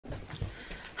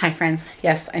Hi friends.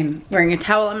 Yes, I'm wearing a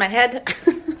towel on my head.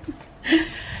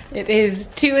 It is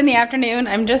 2 in the afternoon.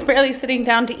 I'm just barely sitting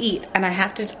down to eat and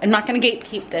I'm not gonna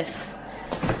gatekeep this.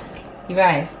 You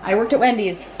guys, I worked at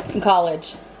Wendy's in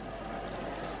college.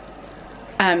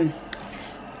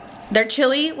 Their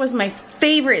chili was my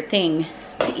favorite thing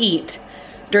to eat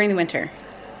during the winter.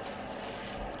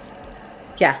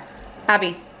 Yeah,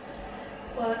 Abby.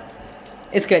 What?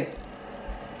 It's good.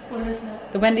 What is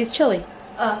it? The Wendy's chili.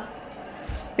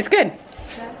 It's good.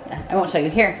 Yeah, I won't show you.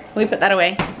 Here, let me put that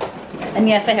away. And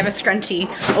yes, I have a scrunchie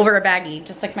over a baggie,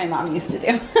 just like my mom used to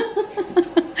do.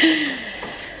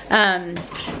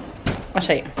 I'll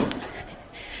show you.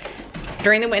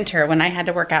 During the winter, when I had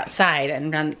to work outside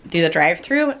and do the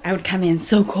drive-through, I would come in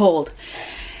so cold.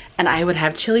 And I would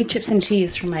have chili chips and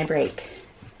cheese for my break.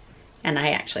 And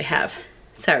I actually have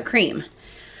sour cream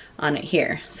on it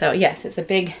here. So yes, it's a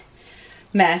big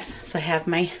mess. So I have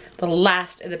the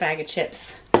last of the bag of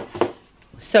chips.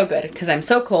 So good, because I'm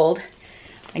so cold.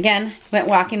 Again, went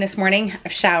walking this morning.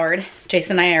 I've showered.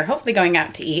 Jason and I are hopefully going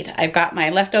out to eat. I've got my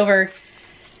leftover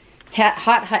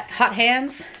hot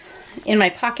hands in my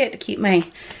pocket to keep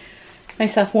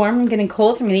myself warm. I'm getting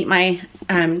cold, so I'm gonna eat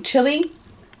my chili.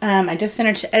 I just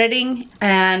finished editing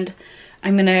and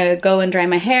I'm gonna go and dry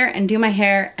my hair and do my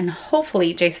hair, and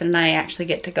hopefully Jason and I actually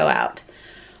get to go out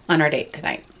on our date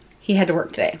tonight. He had to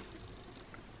work today.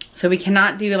 So we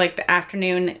cannot do like the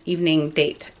afternoon, evening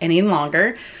date any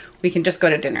longer. We can just go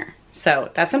to dinner.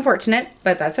 So that's unfortunate,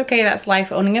 but that's okay. That's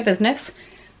life, owning a business.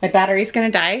 My battery's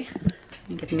gonna die. Let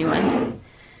me get a new one.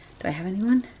 Do I have a new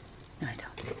one? No, I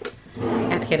don't.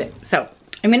 I have to get it. So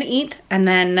I'm gonna eat and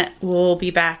then we'll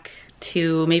be back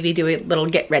to maybe do a little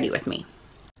get ready with me.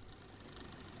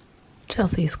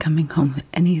 Chelsea's coming home.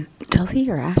 Chelsea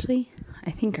or Ashley,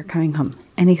 I think, are coming home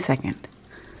any second.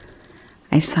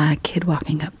 I saw a kid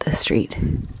walking up the street.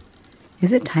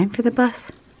 Is it time for the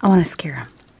bus? I want to scare him.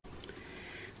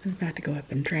 I was about to go up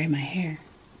and dry my hair.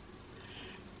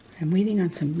 I'm waiting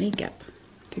on some makeup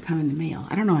to come in the mail.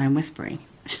 I don't know why I'm whispering.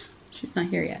 She's not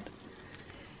here yet.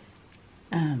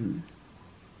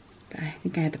 But I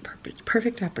think I had the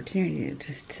perfect opportunity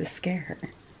to scare her.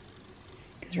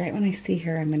 Because right when I see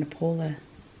her, I'm going to pull the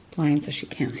blind so she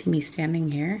can't see me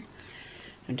standing here.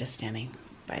 I'm just standing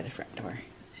by the front door.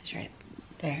 She's right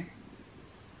there.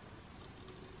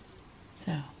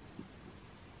 So,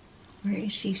 where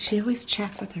is she? She always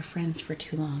chats with her friends for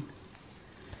too long.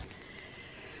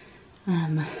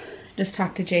 Just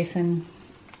talked to Jason.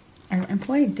 Our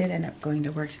employee did end up going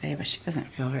to work today, but she doesn't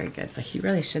feel very good, so he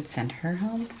really should send her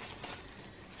home.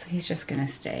 So he's just gonna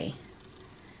stay.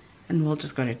 And we'll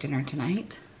just go to dinner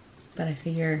tonight. But I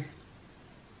figure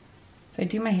if I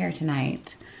do my hair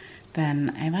tonight,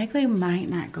 then I likely might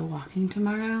not go walking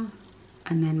tomorrow.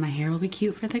 And then my hair will be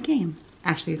cute for the game.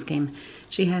 Ashley's game.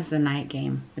 She has the night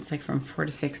game. It's like from 4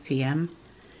 to 6 p.m.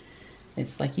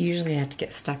 It's like usually I have to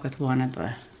get stuck with one of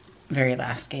the very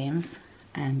last games.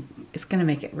 And it's gonna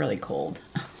make it really cold.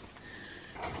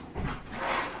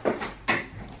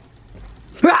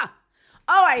 Ah!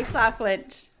 Oh, I saw a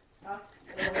flinch.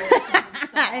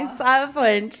 I saw a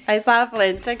flinch. I saw a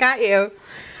flinch. I got you.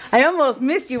 I almost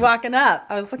missed you walking up.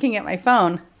 I was looking at my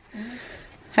phone.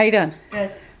 How you doing?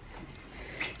 Good.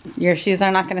 Your shoes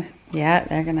are not gonna, yeah,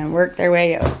 they're gonna work their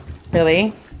way out.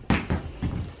 Really?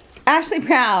 Ashley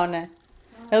Brown.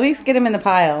 At least get him in the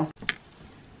pile.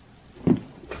 All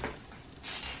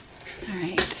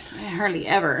right, I hardly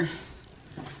ever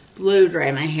blow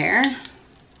dry my hair.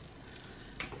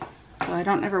 So I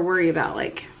don't ever worry about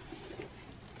like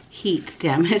heat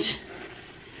damage.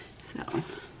 So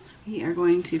we are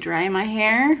going to dry my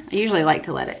hair. I usually like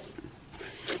to let it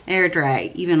air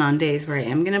dry, even on days where I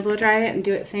am gonna blow dry it and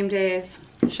do it same day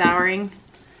as showering.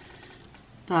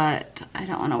 But I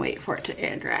don't wanna wait for it to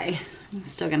air dry. I'm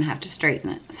still gonna have to straighten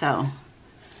it, so.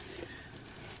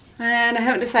 And I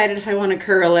haven't decided if I wanna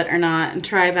curl it or not and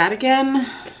try that again.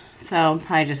 So I'm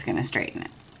probably just gonna straighten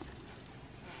it.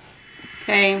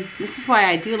 Okay, this is why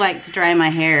I do like to dry my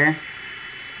hair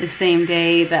the same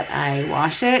day that I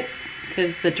wash it,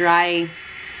 because the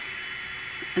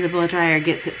blow dryer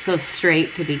gets it so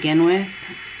straight to begin with.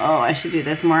 Oh, I should do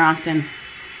this more often.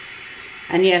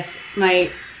 And yes,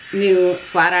 my new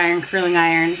flat iron curling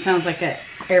iron sounds like an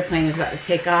airplane is about to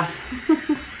take off.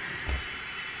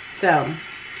 So,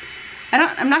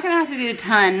 I'm not gonna have to do a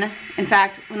ton. In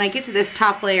fact, when I get to this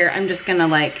top layer, I'm just gonna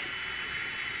like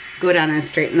go down and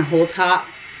straighten the whole top,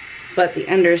 but the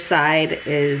underside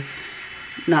is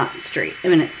not straight. I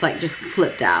mean, it's like just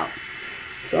flipped out.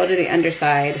 So I'll do the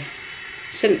underside.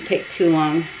 Shouldn't take too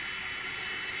long.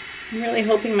 I'm really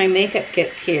hoping my makeup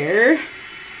gets here.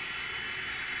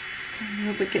 I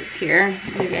hope it gets here.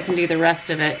 Maybe I can do the rest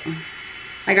of it.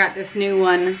 I got this new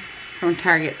one from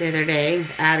Target the other day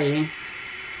with Abby.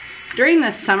 During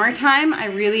the summertime, I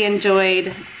really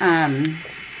enjoyed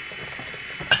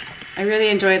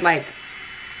like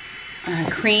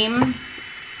cream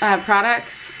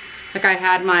products. Like I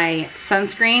had my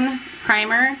sunscreen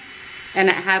primer and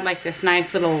it had like this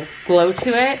nice little glow to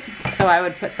it. So I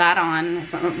would put that on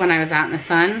when I was out in the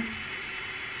sun.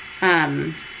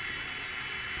 I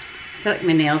feel like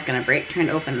my nail's gonna break trying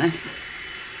to open this.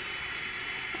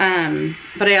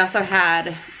 But I also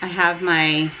have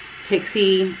my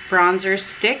Pixie bronzer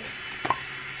stick.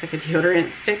 It's like a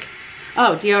deodorant stick.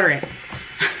 Oh, deodorant.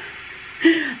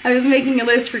 I was making a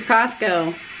list for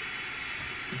Costco.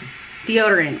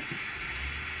 Deodorant.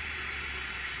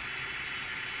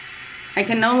 I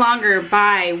can no longer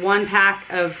buy 1 pack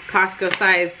of Costco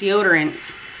sized deodorants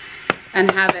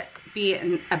and have it be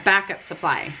a backup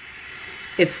supply.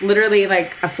 It's literally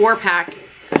like a 4-pack,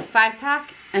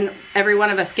 5-pack, and every one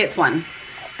of us gets one,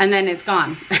 and then it's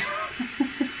gone.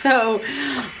 So,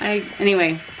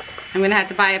 anyway, I'm gonna have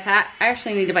to buy a pack. I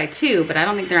actually need to buy 2, but I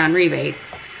don't think they're on rebate.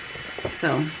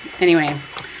 So, anyway.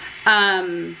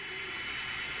 Oh,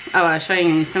 I was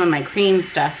showing you some of my cream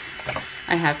stuff.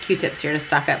 I have Q-tips here to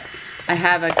stock up. I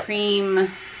have a cream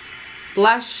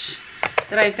blush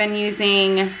that I've been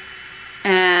using,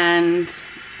 and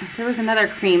there was another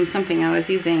cream, something I was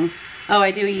using. Oh, I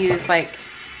do use like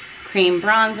cream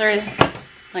bronzer,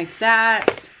 like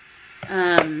that.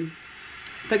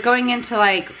 But going into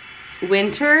like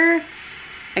winter,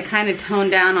 I kind of tone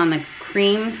down on the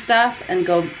cream stuff and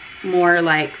go more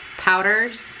like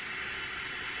powders.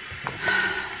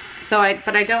 So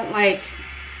but I don't like,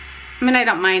 I mean, I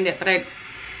don't mind it, but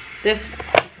this,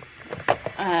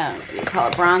 what do you call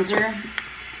it, bronzer,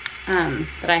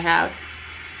 that I have,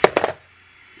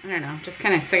 I don't know, just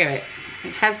kind of sick of it.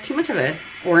 It has too much of a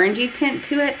orangey tint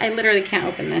to it. I literally can't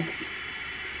open this.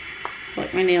 I feel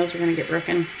like my nails are gonna get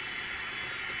broken.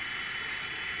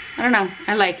 I don't know,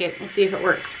 I like it. We'll see if it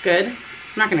works good. I'm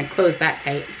not gonna close that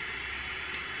tight.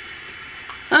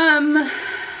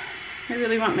 I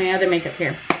really want my other makeup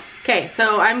here. Okay,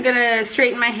 so I'm gonna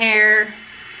straighten my hair,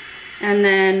 and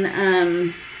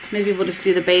then maybe we'll just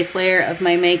do the base layer of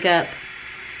my makeup.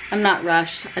 I'm not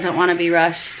rushed. I don't want to be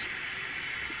rushed.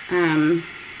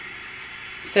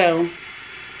 So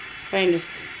I'm just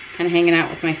kind of hanging out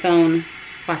with my phone,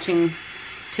 watching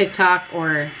TikTok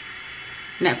or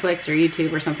Netflix or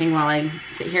YouTube or something while I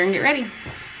sit here and get ready.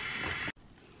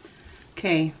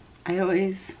 Okay, I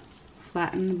always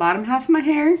flatten the bottom half of my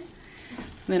hair.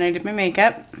 Then I did my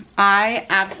makeup. I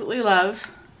absolutely love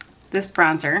this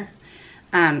bronzer.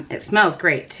 It smells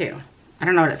great too. I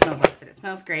don't know what it smells like, but it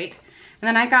smells great. And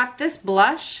then I got this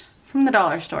blush from the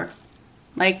dollar store.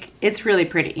 Like, it's really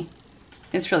pretty.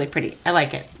 It's really pretty. I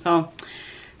like it. So,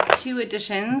 2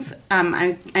 additions.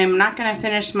 I'm not gonna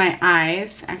finish my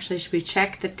eyes. Actually, should we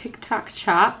check the TikTok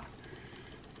shop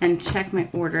and check my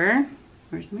order?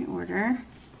 Where's my order?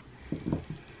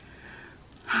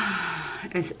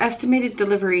 It's estimated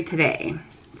delivery today.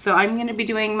 So I'm gonna be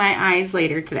doing my eyes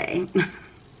later today.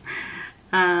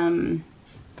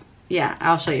 Yeah,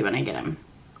 I'll show you when I get them.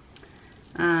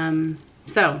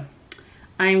 So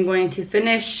I'm going to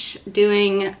finish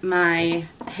doing my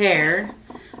hair.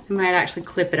 I might actually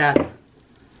clip it up.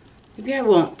 Maybe I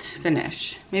won't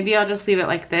finish. Maybe I'll just leave it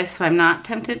like this so I'm not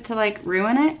tempted to like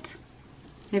ruin it.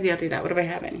 Maybe I'll do that. What do I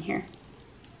have in here?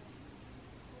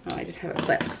 Oh, I just have a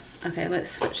clip. Okay,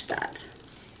 let's switch that.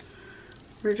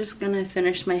 We're just gonna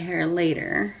finish my hair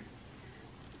later.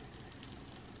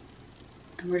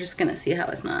 And we're just gonna see how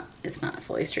it's not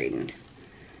fully straightened.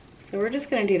 So we're just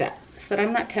gonna do that so that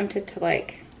I'm not tempted to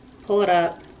like pull it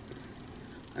up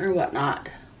or whatnot.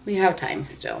 We have time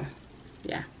still.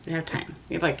 Yeah, we have time.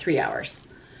 We have like 3 hours.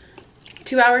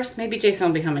 2 hours? Maybe Jason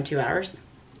will be home in 2 hours.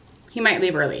 He might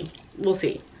leave early. We'll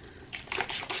see.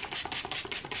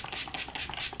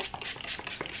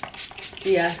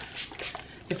 Yes,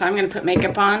 if I'm gonna put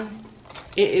makeup on,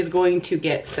 it is going to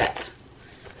get set.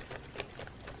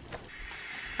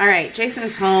 All right,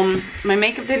 Jason's home. My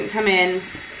makeup didn't come in,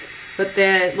 but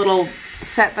the little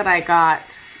set that I got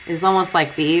is almost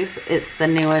like these. It's the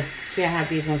newest. See, I have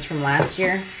these ones from last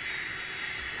year.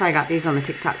 So I got these on the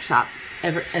TikTok shop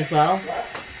as well.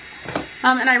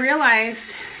 And I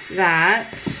realized that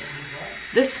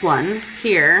this one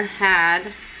here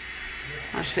had,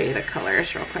 I'll show you the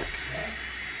colors real quick.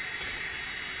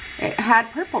 It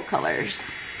had purple colors,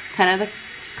 kind of the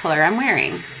color I'm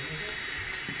wearing.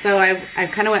 So I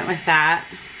kind of went with that.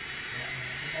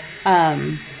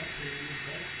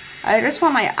 I just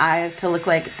want my eyes to look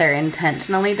like they're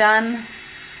intentionally done.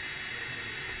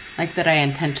 like that I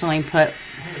intentionally put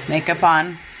makeup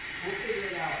on,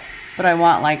 but I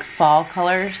want like fall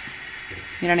colors.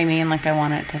 You know what I mean? Like I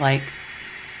want it to like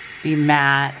be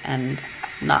matte and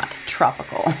not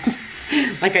tropical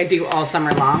like I do all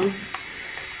summer long.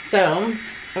 So,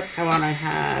 oops, I want to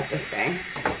have this way.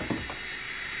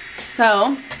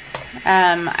 So,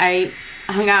 I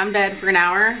hung out in bed for an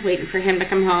hour waiting for him to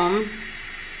come home.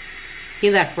 He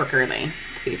left work early,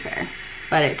 to be fair,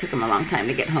 but it took him a long time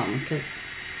to get home,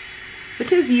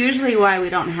 which is usually why we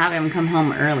don't have him come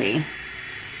home early.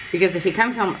 Because if he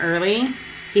comes home early,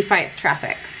 he fights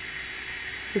traffic.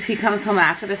 If he comes home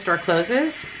after the store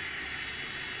closes,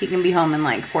 he can be home in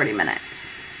like 40 minutes.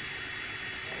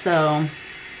 So,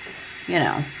 you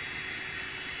know,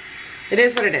 it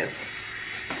is what it is.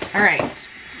 All right,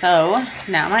 so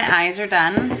now my eyes are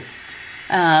done,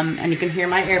 and you can hear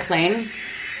my airplane.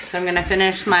 So I'm gonna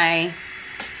finish my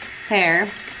hair.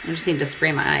 I just need to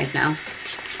spray my eyes now.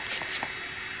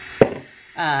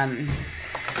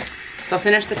 So I'll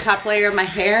finish the top layer of my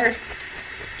hair.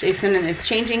 Jason is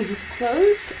changing his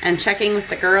clothes and checking with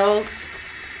the girls.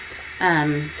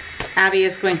 Abby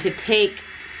is going to take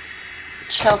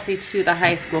Chelsea to the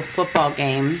high school football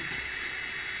game,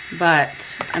 but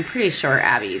I'm pretty sure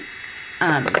Abby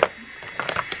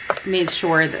made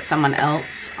sure that someone else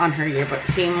on her yearbook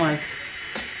team was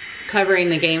covering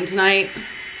the game tonight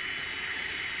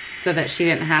so that she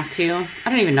didn't have to. I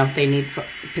don't even know if they need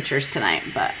pictures tonight,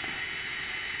 but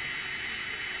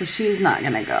so she's not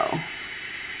gonna go.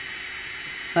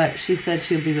 But she said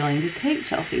she would be willing to take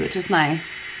Chelsea, which is nice.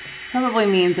 Probably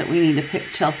means that we need to pick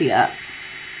Chelsea up.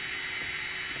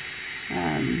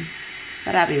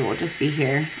 But Abby will just be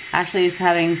here. Ashley's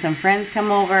having some friends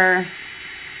come over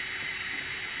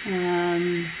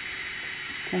to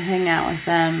hang out with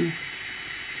them.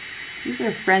 These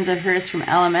are friends of hers from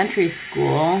elementary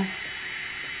school.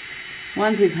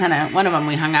 One of them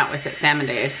we hung out with at Salmon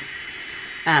Days.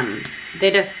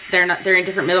 They're in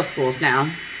different middle schools now.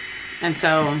 And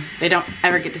so they don't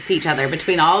ever get to see each other.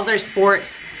 Between all of their sports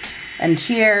and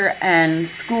cheer and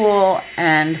school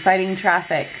and fighting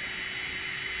traffic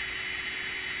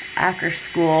after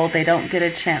school, they don't get a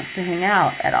chance to hang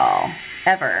out at all,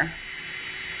 ever.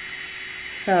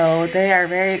 So they are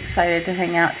very excited to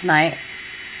hang out tonight.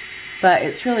 But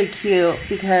it's really cute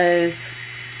because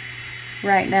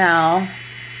right now,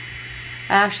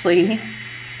 Ashley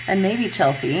and maybe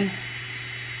Chelsea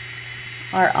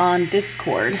are on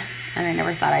Discord. And I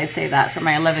never thought I'd say that for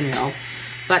my 11-year-old.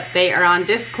 But they are on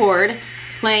Discord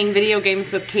playing video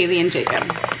games with Kaylee and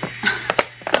Jacob.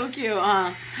 So cute,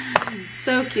 huh?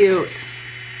 So cute.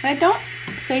 I don't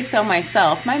say so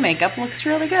myself. My makeup looks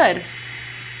really good.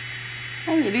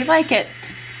 I really like it.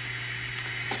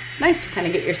 It's nice to kind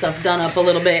of get yourself done up a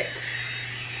little bit.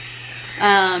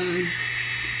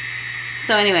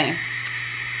 So anyway,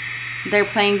 they're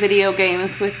playing video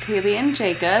games with Kaylee and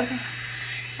Jacob.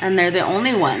 And they're the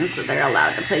only ones that they're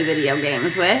allowed to play video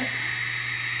games with,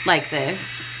 like this,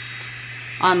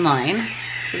 online,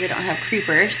 so they don't have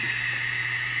creepers.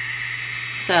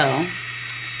 So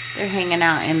they're hanging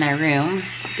out in their room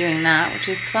doing that, which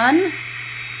is fun.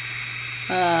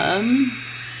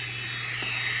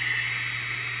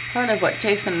 Part of what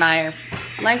Jason and I are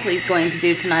likely going to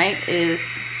do tonight is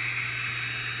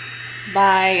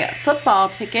buy football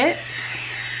tickets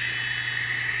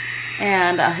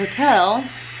and a hotel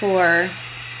for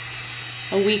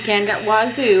a weekend at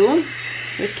Wazoo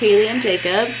with Kaylee and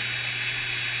Jacob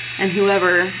and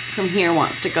whoever from here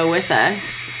wants to go with us,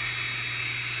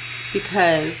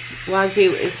 because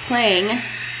Wazoo is playing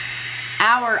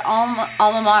our alma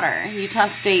mater, Utah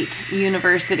State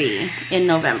University, in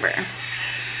November.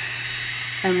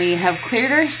 And we have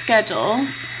cleared our schedules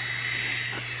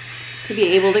to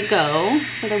be able to go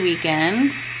for the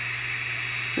weekend,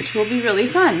 which will be really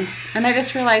fun. And I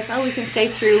just realized, oh, we can stay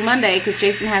through Monday because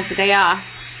Jason has the day off.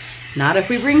 Not if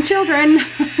we bring children.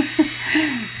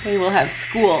 They will have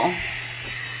school.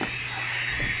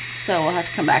 So we'll have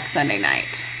to come back Sunday night.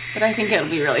 But I think it'll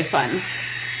be really fun.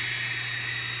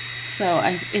 So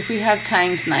if we have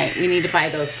time tonight, we need to buy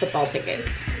those football tickets.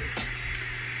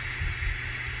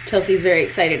 Chelsea's very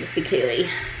excited to see Kaylee,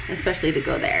 especially to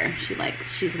go there.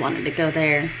 She's wanted to go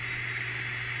there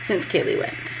since Kaylee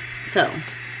went. So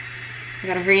I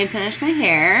gotta hurry and finish my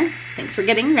hair. Thanks for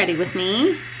getting ready with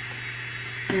me.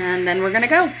 And then we're gonna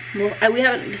go. We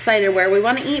haven't decided where we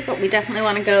want to eat, but we definitely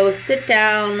want to go sit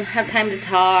down, have time to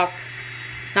talk,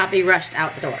 not be rushed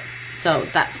out the door. So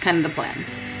that's kind of the plan.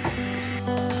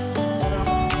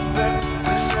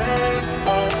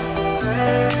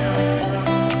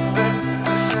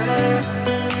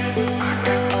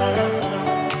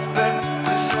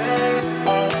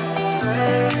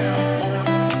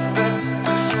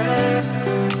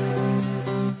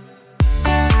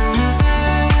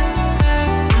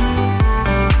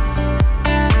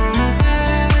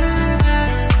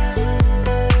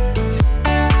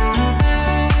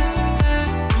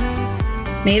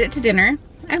 Made it to dinner.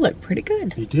 I look pretty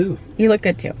good. You do. You look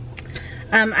good too.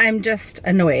 I'm just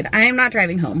annoyed. I am not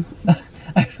driving home.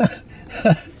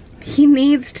 He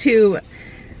needs to.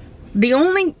 The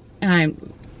only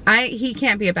he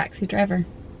can't be a backseat driver,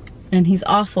 and he's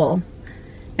awful.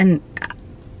 And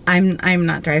I'm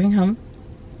not driving home.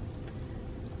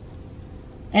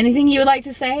 Anything you would like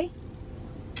to say?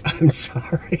 I'm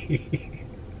sorry.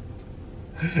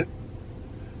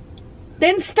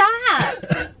 Then stop.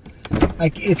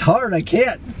 It's hard. I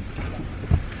can't.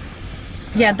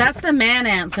 Yeah, that's the man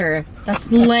answer. That's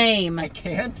lame. I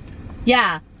can't.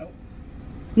 Yeah.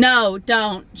 No,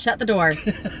 don't. Shut the door.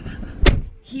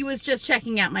 He was just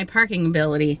checking out my parking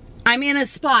ability. I'm in a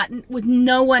spot with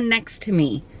no one next to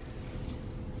me.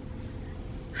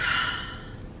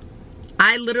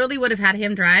 I literally would have had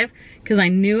him drive because I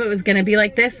knew it was going to be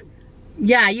like this.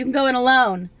 Yeah, you can go in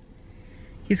alone.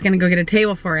 He's going to go get a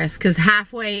table for us because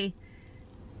halfway,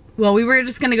 well, we were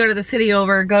just going to go to the city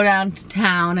over, go down to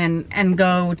town and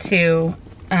go to,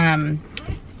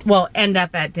 well, end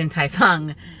up at Din Tai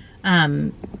Fung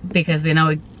because we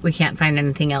know we can't find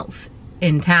anything else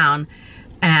in town.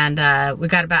 And we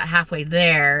got about halfway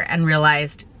there and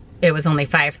realized it was only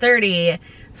 5:30.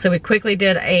 So we quickly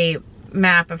did a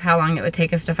map of how long it would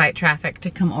take us to fight traffic to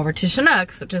come over to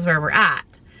Chinook's, which is where we're at.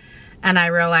 And I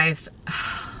realized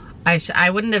I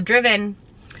wouldn't have driven.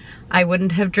 I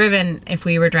wouldn't have driven if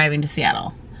we were driving to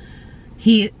Seattle.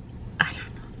 It's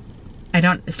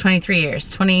 23 years,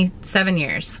 27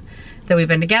 years that we've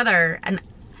been together. And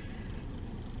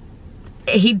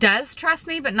he does trust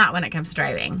me, but not when it comes to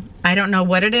driving. I don't know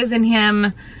what it is in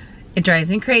him. It drives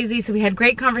me crazy. So we had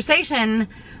great conversation,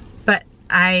 but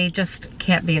I just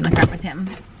can't be in the car with him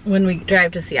when we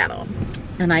drive to Seattle.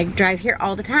 And I drive here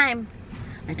all the time.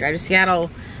 I drive to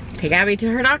Seattle, take Abby to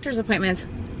her doctor's appointments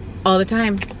all the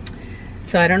time.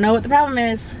 So I don't know what the problem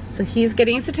is. So he's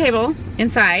getting us a table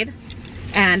inside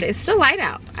and it's still light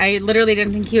out. I literally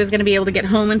didn't think he was gonna be able to get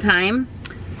home in time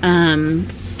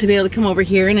to be able to come over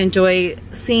here and enjoy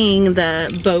seeing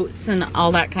the boats and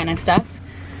all that kind of stuff.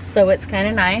 So it's kind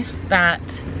of nice that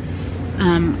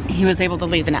he was able to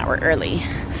leave an hour early.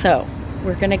 So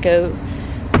we're gonna go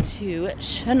to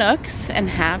Chinook's and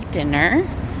have dinner.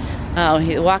 Oh,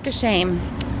 he walk of shame.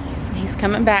 He's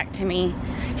coming back to me.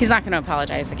 He's not gonna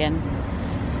apologize again.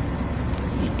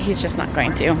 He's just not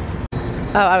going to.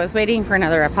 Oh, I was waiting for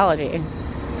another apology.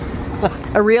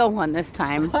 A real one this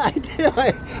time. I did.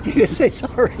 I need to say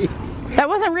sorry. That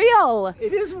wasn't real.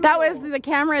 It is real. That was the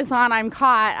camera's on. I'm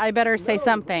caught. I better say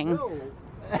something. No.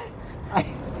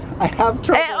 I have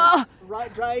trouble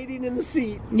riding in the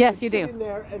seat. Yes, you do. Sitting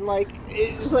there and like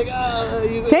it's like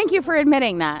Thank you for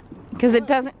admitting that, because it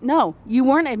doesn't. No, you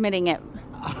weren't admitting it.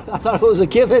 I thought it was a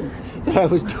given that I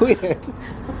was doing it.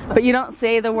 But you don't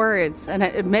say the words and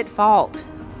admit fault.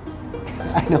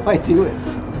 I know I do it.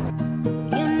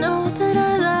 You know that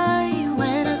I lie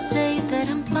when I say that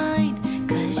I'm fine,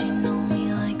 'cause you know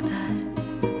me like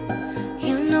that.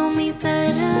 You know me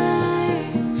better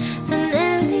than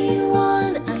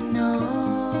anyone I know.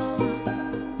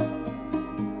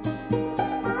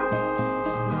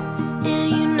 Yeah,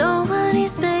 you know I need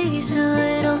space, a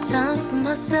little time for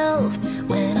myself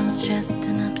when I'm stressed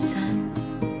and upset.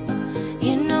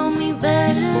 You know me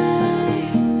better.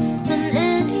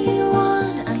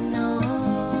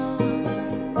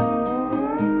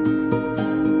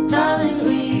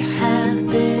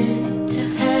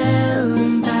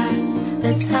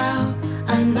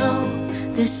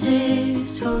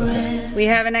 We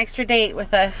have an extra date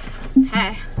with us.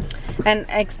 Hey. And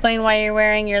explain why you're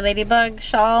wearing your ladybug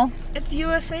shawl. It's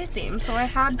USA theme, so I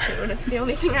had to, and it's the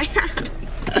only thing I had.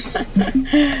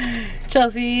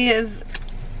 Chelsea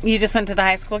you just went to the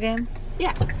high school game?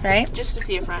 Yeah. Right? Just to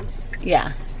see a friend.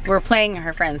 Yeah. We're playing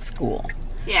her friend's school.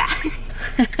 Yeah.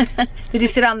 Did you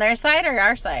sit on their side or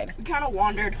our side? We kind of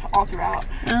wandered all throughout.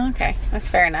 Oh, okay. That's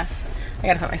fair enough. I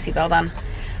gotta put my seatbelt on.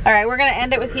 All right, we're gonna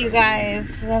end it with you guys.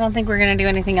 I don't think we're gonna do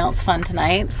anything else fun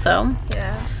tonight, so.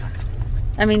 Yeah.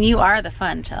 I mean, you are the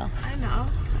fun, Chels. I know.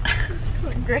 This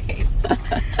is great.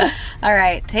 All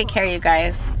right, take care, you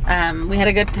guys. We had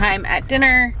a good time at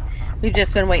dinner. We've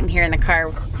just been waiting here in the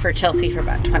car for Chelsea for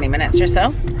about 20 minutes or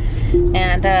so.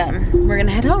 And we're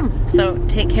gonna head home. So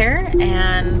take care,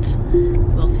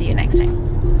 and we'll see you next time.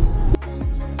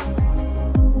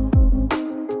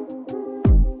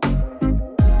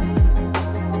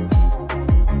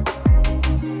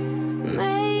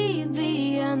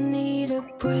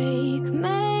 Break,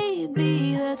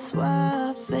 maybe that's why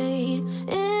I fade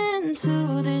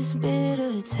into this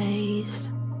bitter taste.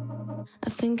 I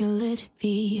think I'll let it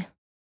be.